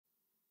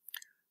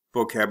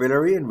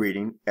Vocabulary and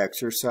Reading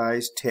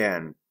Exercise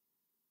 10.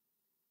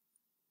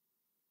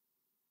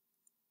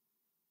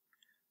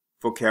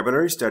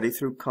 Vocabulary study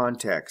through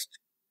context.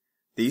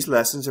 These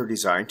lessons are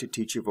designed to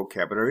teach you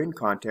vocabulary in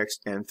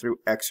context and through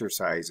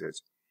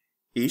exercises.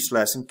 Each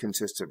lesson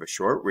consists of a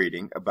short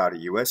reading about a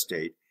U.S.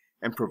 state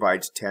and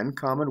provides 10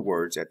 common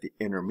words at the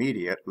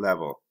intermediate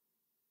level.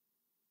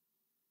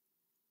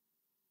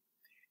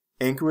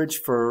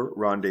 Anchorage Fur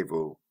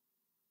Rendezvous.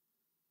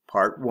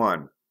 Part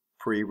 1.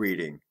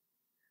 Pre-reading.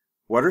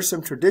 What are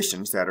some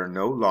traditions that are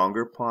no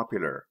longer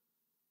popular?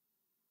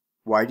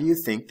 Why do you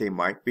think they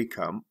might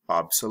become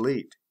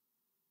obsolete?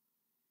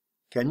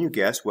 Can you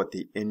guess what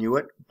the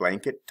Inuit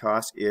blanket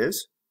toss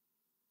is?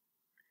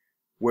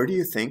 Where do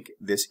you think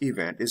this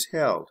event is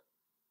held?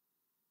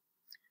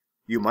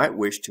 You might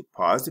wish to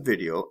pause the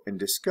video and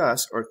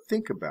discuss or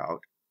think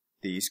about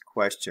these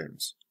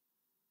questions.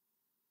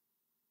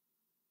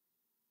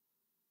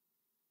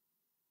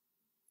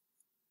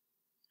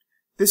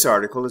 This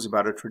article is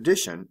about a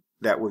tradition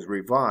that was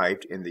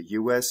revived in the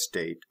U.S.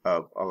 state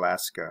of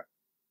Alaska.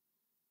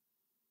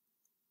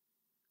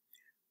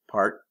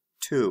 Part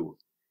 2.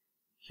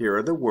 Here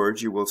are the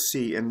words you will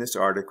see in this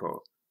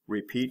article.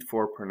 Repeat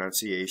for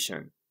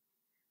pronunciation.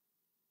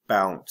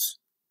 Bounce,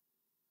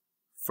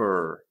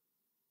 fur,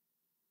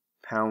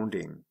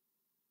 pounding,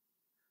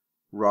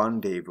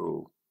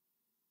 rendezvous,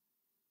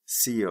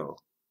 seal,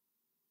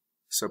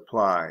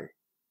 supply,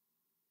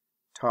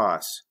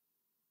 toss,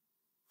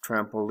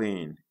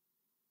 trampoline,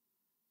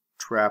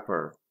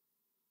 trapper,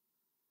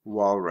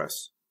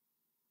 walrus.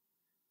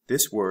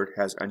 This word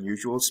has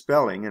unusual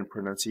spelling and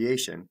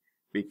pronunciation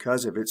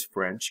because of its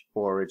French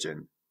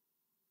origin.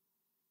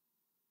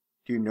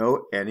 Do you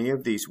know any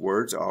of these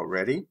words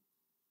already?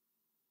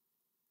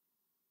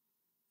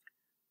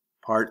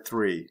 Part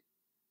 3.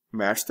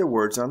 Match the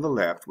words on the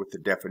left with the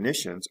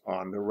definitions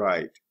on the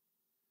right.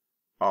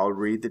 I'll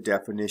read the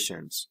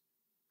definitions.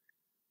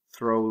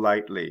 Throw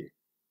lightly.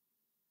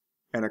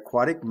 An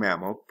aquatic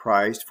mammal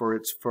prized for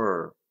its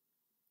fur.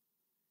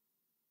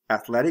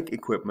 Athletic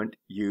equipment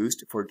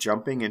used for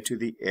jumping into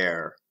the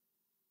air.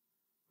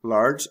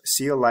 Large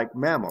seal-like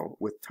mammal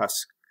with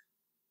tusks.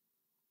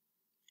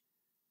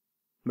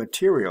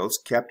 Materials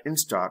kept in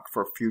stock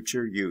for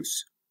future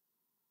use.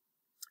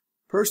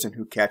 Person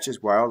who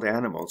catches wild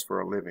animals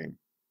for a living.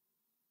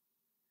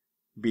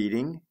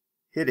 Beating,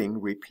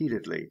 hitting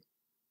repeatedly.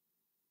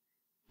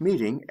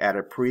 Meeting at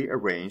a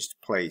pre-arranged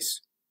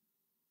place.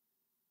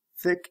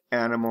 Thick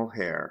animal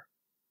hair.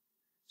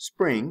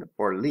 Spring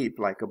or leap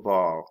like a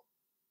ball.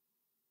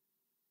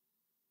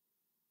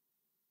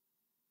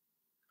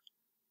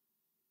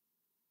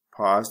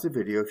 Pause the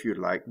video if you'd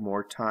like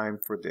more time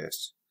for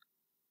this.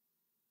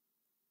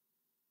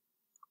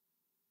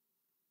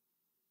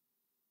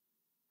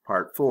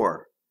 Part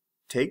 4.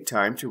 Take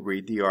time to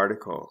read the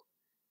article.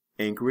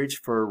 Anchorage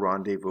Fur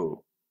Rendezvous.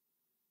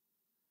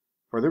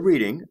 For the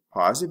reading,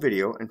 pause the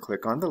video and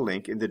click on the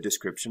link in the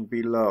description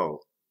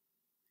below.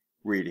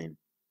 Reading.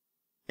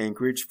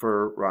 Anchorage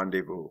Fur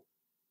Rendezvous.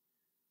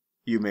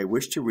 You may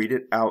wish to read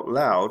it out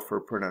loud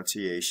for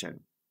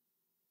pronunciation.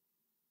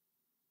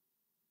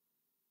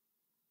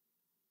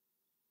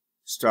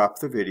 Stop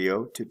the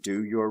video to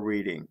do your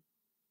reading.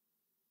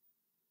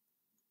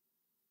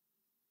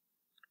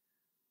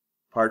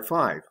 Part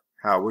 5.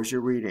 How was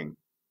your reading?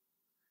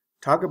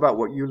 Talk about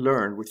what you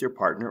learned with your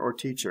partner or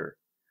teacher.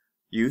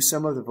 Use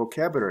some of the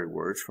vocabulary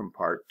words from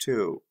Part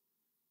 2.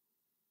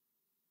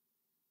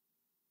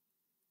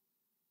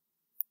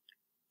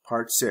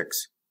 Part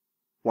 6.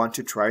 Want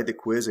to try the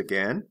quiz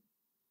again?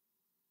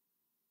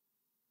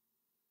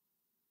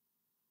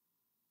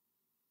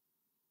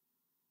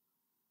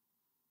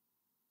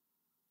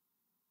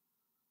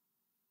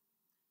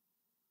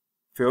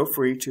 Feel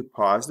free to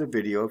pause the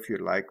video if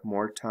you'd like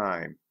more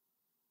time.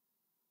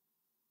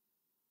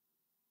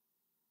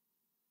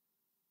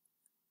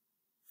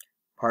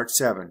 Part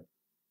 7.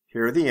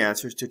 Here are the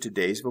answers to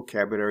today's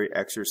vocabulary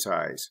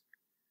exercise.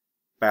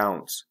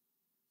 Bounce.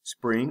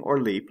 Spring or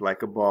leap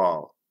like a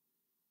ball.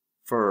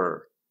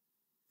 Fur.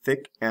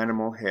 Thick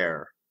animal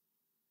hair.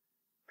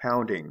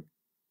 Pounding.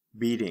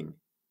 Beating.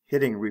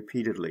 Hitting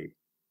repeatedly.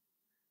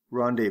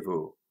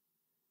 Rendezvous.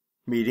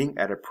 Meeting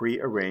at a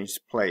pre-arranged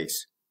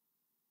place.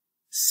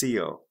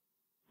 Seal.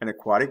 An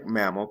aquatic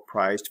mammal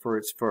prized for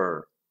its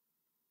fur.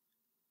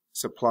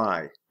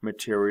 Supply.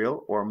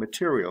 Material or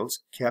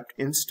materials kept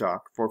in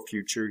stock for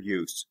future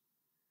use.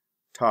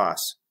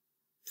 Toss.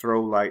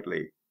 Throw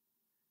lightly.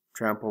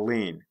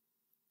 Trampoline.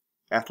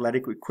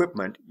 Athletic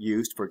equipment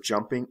used for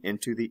jumping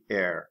into the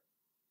air.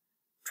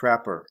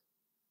 Trapper.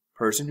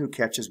 Person who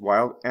catches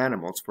wild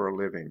animals for a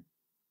living.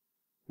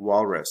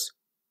 Walrus.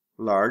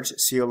 Large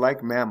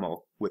seal-like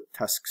mammal with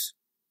tusks.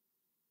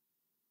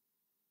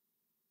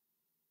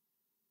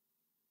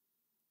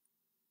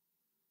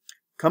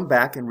 Come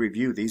back and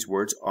review these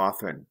words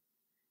often.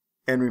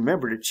 And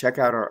remember to check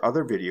out our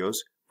other videos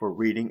for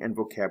reading and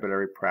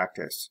vocabulary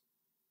practice.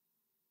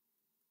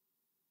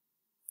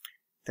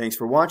 Thanks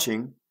for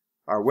watching.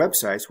 Our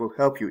websites will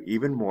help you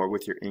even more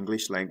with your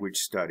English language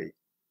study.